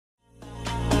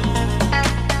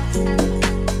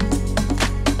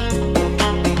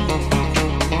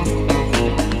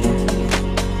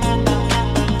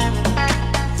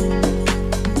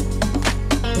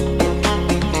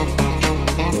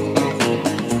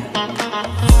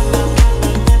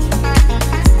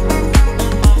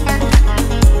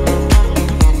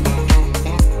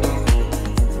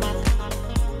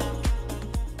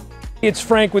It's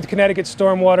Frank with Connecticut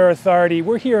Stormwater Authority.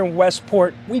 We're here in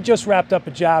Westport. We just wrapped up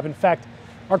a job. In fact,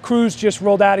 our crews just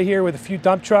rolled out of here with a few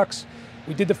dump trucks.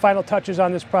 We did the final touches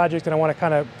on this project, and I want to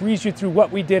kind of breeze you through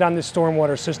what we did on this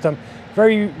stormwater system.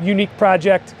 Very unique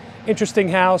project, interesting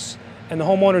house, and the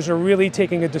homeowners are really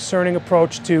taking a discerning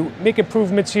approach to make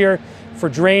improvements here for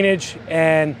drainage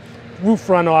and roof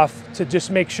runoff to just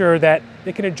make sure that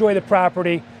they can enjoy the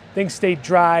property, things stay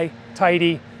dry,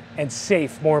 tidy, and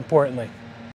safe, more importantly.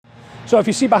 So if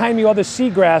you see behind me all this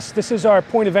seagrass, this is our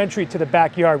point of entry to the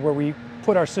backyard where we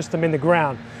put our system in the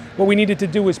ground. What we needed to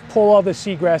do was pull all the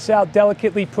seagrass out,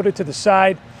 delicately put it to the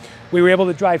side. We were able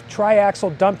to drive tri-axle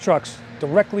dump trucks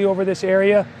directly over this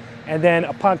area, and then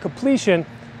upon completion,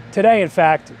 today in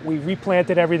fact, we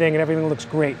replanted everything and everything looks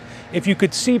great. If you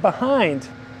could see behind,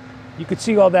 you could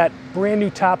see all that brand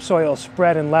new topsoil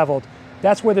spread and leveled.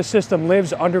 That's where the system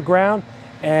lives, underground.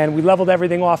 And we leveled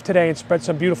everything off today and spread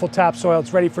some beautiful topsoil.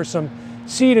 It's ready for some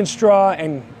seed and straw,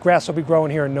 and grass will be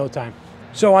growing here in no time.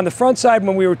 So on the front side,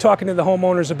 when we were talking to the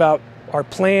homeowners about our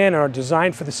plan and our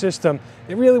design for the system,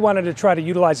 they really wanted to try to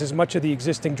utilize as much of the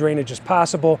existing drainage as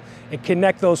possible and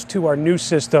connect those to our new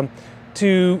system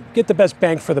to get the best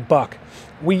bang for the buck.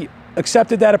 We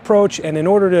accepted that approach, and in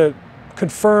order to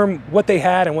confirm what they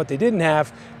had and what they didn't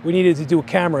have, we needed to do a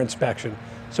camera inspection.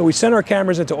 So we sent our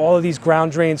cameras into all of these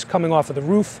ground drains coming off of the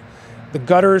roof. The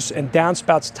gutters and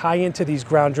downspouts tie into these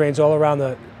ground drains all around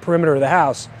the perimeter of the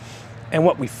house. And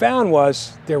what we found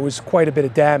was there was quite a bit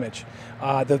of damage.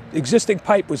 The existing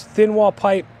pipe was thin wall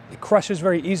pipe. It crushes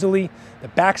very easily. The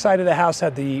backside of the house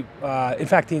had in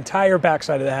fact, the entire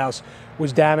backside of the house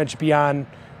was damaged beyond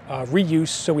reuse.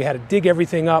 So we had to dig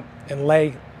everything up and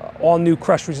lay all new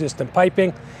crush resistant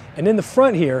piping. And in the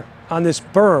front here, on this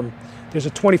berm, there's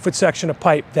a 20-foot section of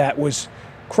pipe that was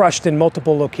crushed in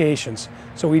multiple locations.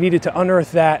 So we needed to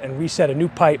unearth that and reset a new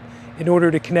pipe in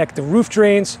order to connect the roof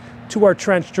drains to our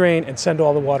trench drain and send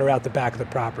all the water out the back of the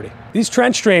property. These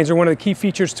trench drains are one of the key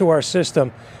features to our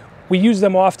system. We use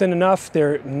them often enough.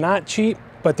 They're not cheap,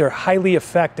 but they're highly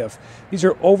effective. These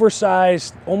are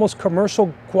oversized, almost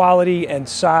commercial quality and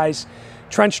size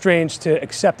trench drains to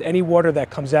accept any water that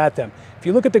comes at them. If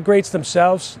you look at the grates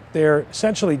themselves, they're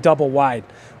essentially double wide.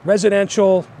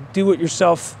 Residential,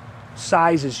 do-it-yourself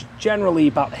size is generally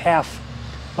about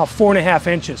 4.5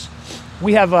 inches.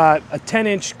 We have a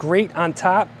 10-inch grate on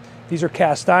top. These are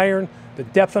cast iron. The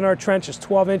depth on our trench is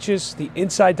 12 inches. The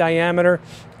inside diameter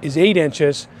is 8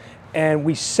 inches. And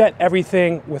we set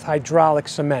everything with hydraulic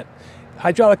cement.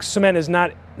 Hydraulic cement is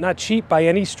not cheap by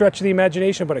any stretch of the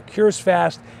imagination, but it cures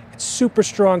fast. It's super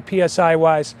strong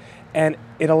PSI-wise, and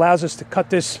it allows us to cut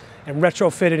this and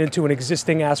retrofit it into an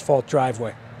existing asphalt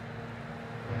driveway.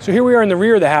 So here we are in the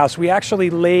rear of the house. We actually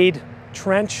laid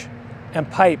trench and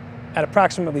pipe at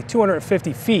approximately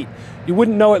 250 feet. You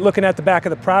wouldn't know it looking at the back of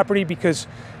the property because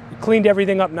we cleaned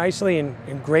everything up nicely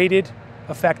and graded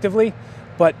effectively,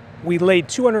 but we laid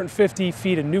 250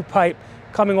 feet of new pipe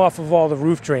coming off of all the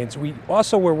roof drains. We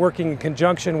also were working in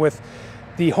conjunction with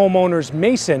the homeowner's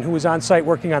mason who was on site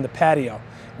working on the patio.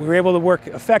 We were able to work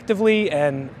effectively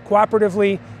and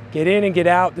cooperatively, get in and get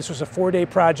out. This was a 4-day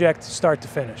project, start to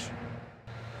finish.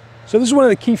 So this is one of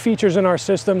the key features in our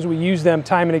systems. We use them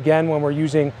time and again when we're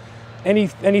using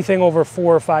anything over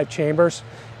 4 or 5 chambers.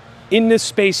 In this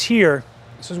space here,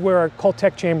 this is where our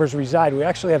CULTEC chambers reside. We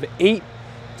actually have 8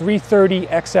 330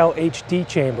 XL HD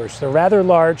chambers. They're rather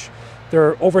large.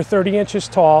 They're over 30 inches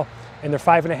tall, and they're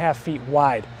 5.5 feet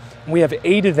wide. And we have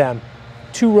 8 of them,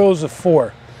 2 rows of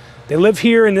 4. They live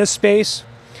here in this space.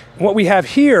 And what we have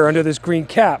here under this green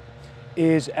cap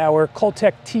is our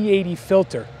CULTEC T80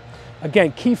 filter.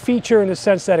 Again, key feature in the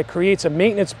sense that it creates a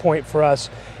maintenance point for us.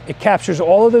 It captures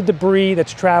all of the debris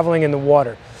that's traveling in the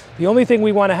water. The only thing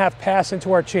we want to have pass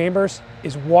into our chambers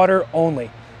is water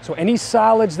only. So any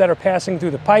solids that are passing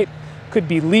through the pipe, could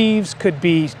be leaves, could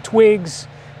be twigs,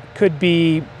 could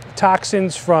be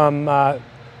toxins from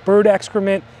bird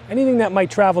excrement, anything that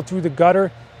might travel through the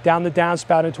gutter, down the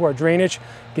downspout into our drainage,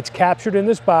 gets captured in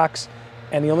this box,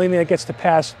 and the only thing that gets to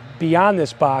pass beyond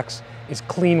this box is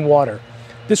clean water.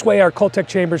 This way our CULTEC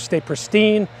chambers stay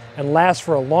pristine and last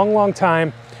for a long, long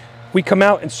time. We come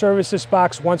out and service this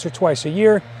box once or twice a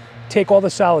year, take all the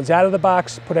solids out of the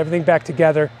box, put everything back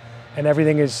together, and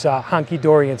everything is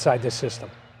honky-dory inside this system.